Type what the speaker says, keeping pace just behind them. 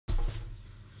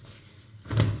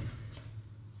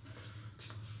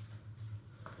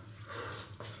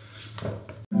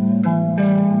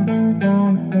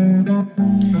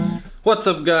What's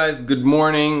up guys, good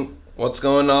morning, what's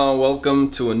going on?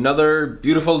 Welcome to another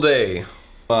beautiful day.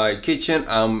 My kitchen,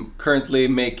 I'm currently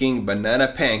making banana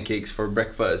pancakes for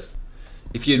breakfast.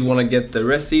 If you'd want to get the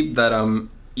recipe that I'm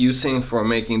using for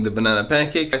making the banana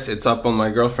pancakes, it's up on my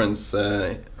girlfriend's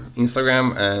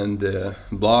Instagram and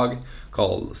blog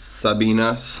called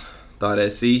sabinas.se.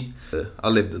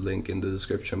 I'll leave the link in the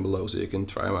description below so you can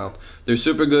try them out. They're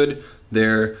super good,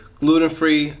 they're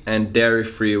gluten-free and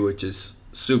dairy-free, which is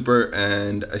super,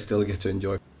 and I still get to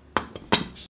enjoy.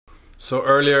 So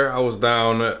earlier I was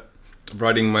down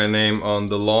writing my name on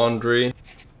the laundry.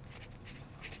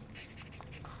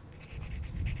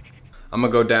 I'm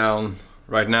gonna go down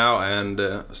right now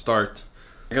and start.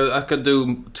 I could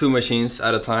do 2 machines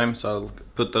at a time, so I'll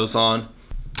put those on.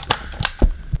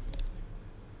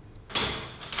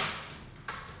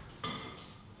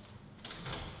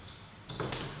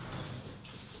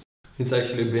 It's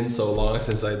actually been so long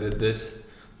since I did this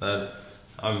that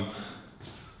I'm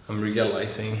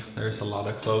realizing there's a lot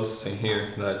of clothes in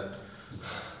here that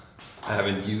I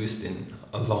haven't used in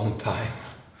a long time.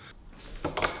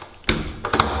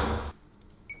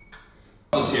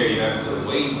 Here you have to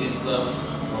weight this stuff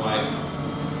for like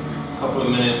a couple of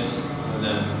minutes and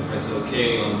then press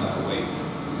OK on that weight.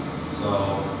 So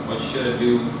what should I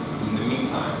do in the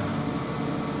meantime?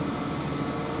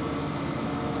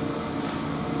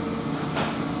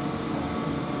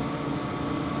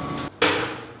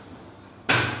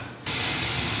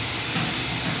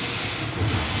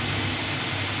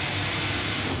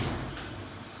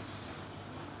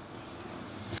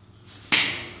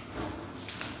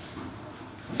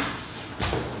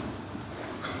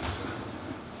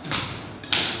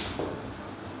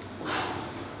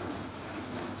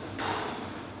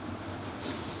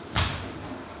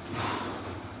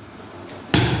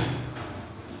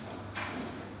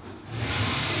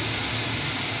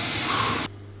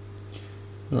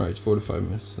 Alright, 45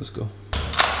 minutes, let's go.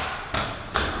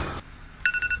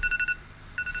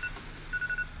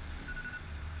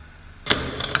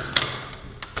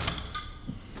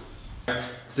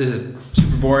 This is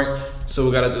super boring, so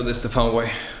we gotta do this the fun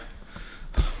way.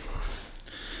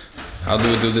 How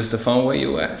do we do this the fun way,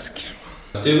 you ask?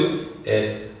 What I do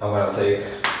is I'm gonna take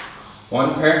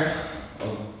 1 pair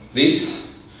of these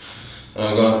and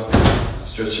I'm gonna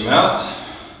stretch them out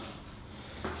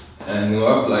and go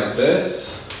up like this.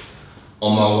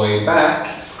 On my way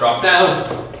back, drop down.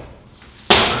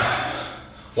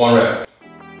 1 rep.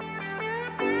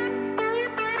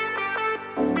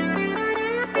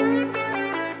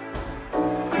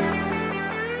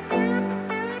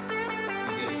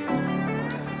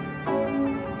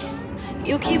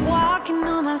 You keep walking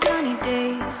on my sunny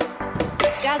days.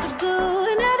 Skies are good,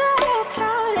 another whole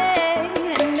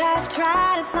cloudy, and I've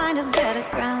tried to find a better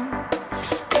ground,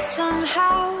 but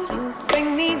somehow you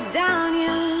bring me down.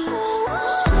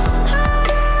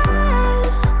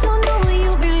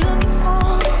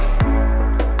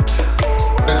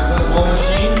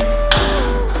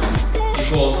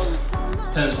 Equals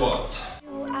 10 squats.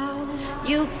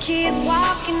 You keep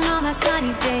walking on my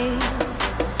sunny days.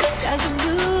 Skies are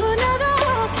blue, another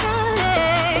whole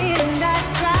cloudy, and I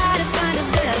try to find a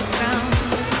better ground.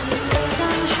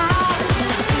 Somehow you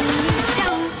bring me down.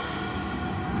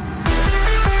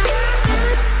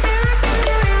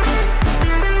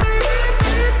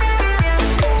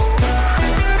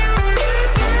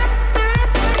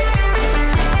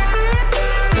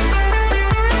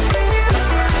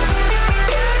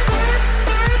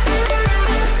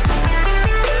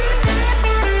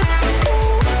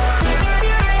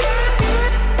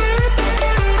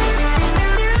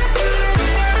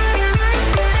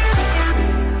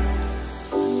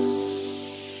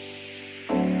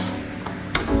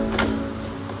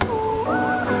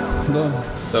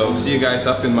 So see you guys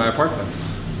up in my apartment.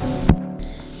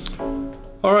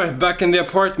 Alright, back in the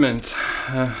apartment.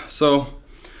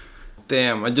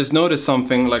 Damn, I just noticed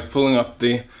something, like pulling up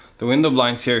the window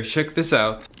blinds here. Check this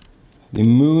out. The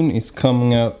moon is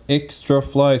coming out extra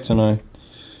fly tonight.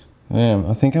 Damn,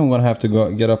 I think I'm gonna have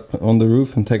to get up on the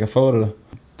roof and take a photo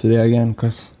today again,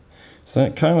 cause it's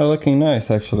kind of looking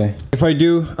nice actually. If I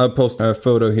do, I'll post a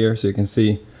photo here so you can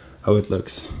see how it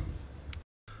looks.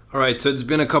 Alright, so it's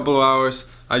been a couple of hours.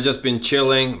 I've just been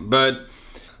chilling, but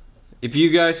if you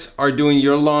guys are doing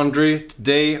your laundry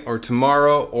today or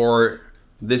tomorrow or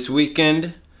this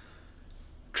weekend,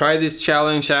 try this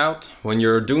challenge out. When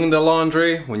you're doing the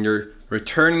laundry, when you're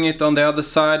returning it on the other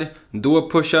side, do a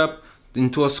push-up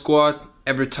into a squat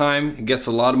every time. It gets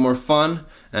a lot more fun,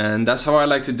 and that's how I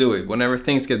like to do it. Whenever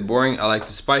things get boring, I like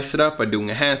to spice it up by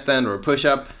doing a handstand or a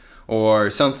push-up or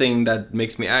something that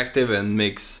makes me active and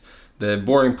makes the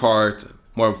boring part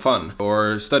more fun.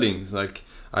 Or studying, like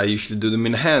I usually do them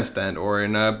in a handstand or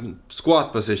in a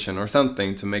squat position or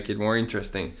something to make it more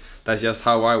interesting. That's just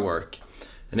how I work.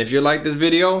 And if you like this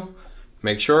video,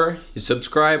 make sure you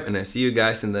subscribe, and I see you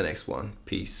guys in the next one.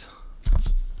 Peace.